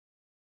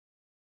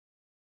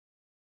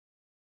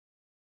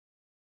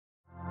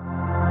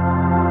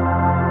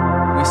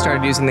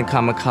started using the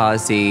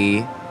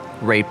Calmakazi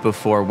right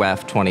before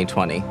WEF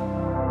 2020. We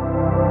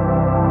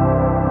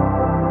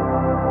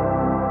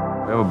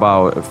have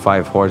about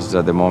 5 horses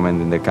at the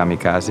moment in the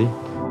Calmakazi.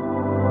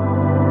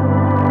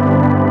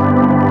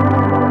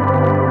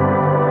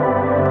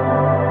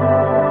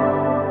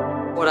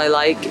 What I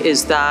like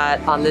is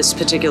that on this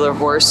particular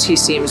horse, he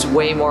seems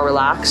way more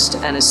relaxed,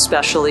 and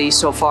especially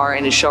so far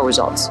in his show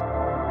results.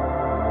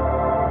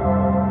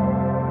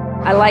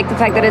 I like the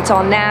fact that it's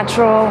all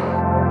natural.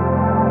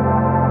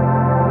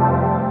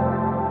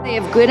 They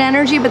have good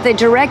energy, but they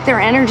direct their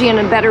energy in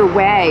a better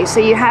way.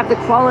 So you have the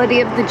quality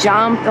of the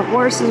jump, the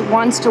horse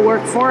wants to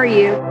work for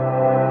you.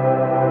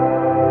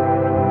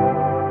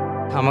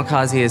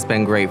 Calmakazi has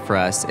been great for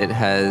us. It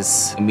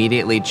has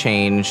immediately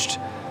changed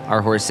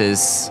our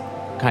horses'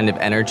 kind of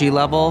energy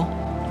level.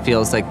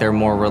 Feels like they're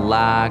more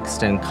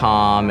relaxed and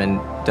calm and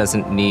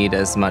doesn't need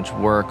as much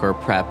work or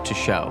prep to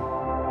show.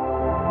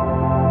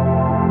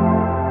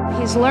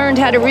 He's learned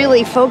how to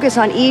really focus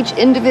on each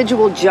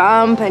individual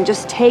jump and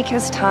just take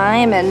his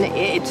time, and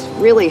it's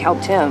really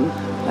helped him.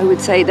 I would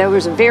say that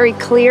was a very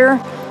clear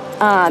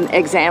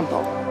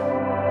example.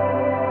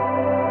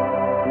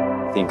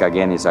 I think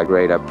again it's a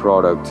great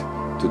product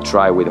to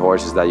try with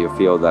horses that you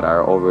feel that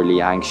are overly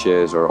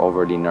anxious or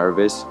overly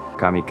nervous.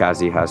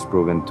 Calmakazi has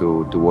proven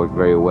to work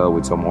very well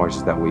with some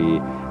horses that we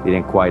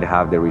didn't quite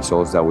have the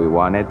results that we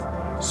wanted.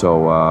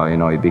 So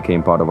it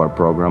became part of our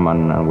program,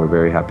 and we're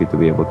very happy to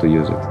be able to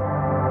use it.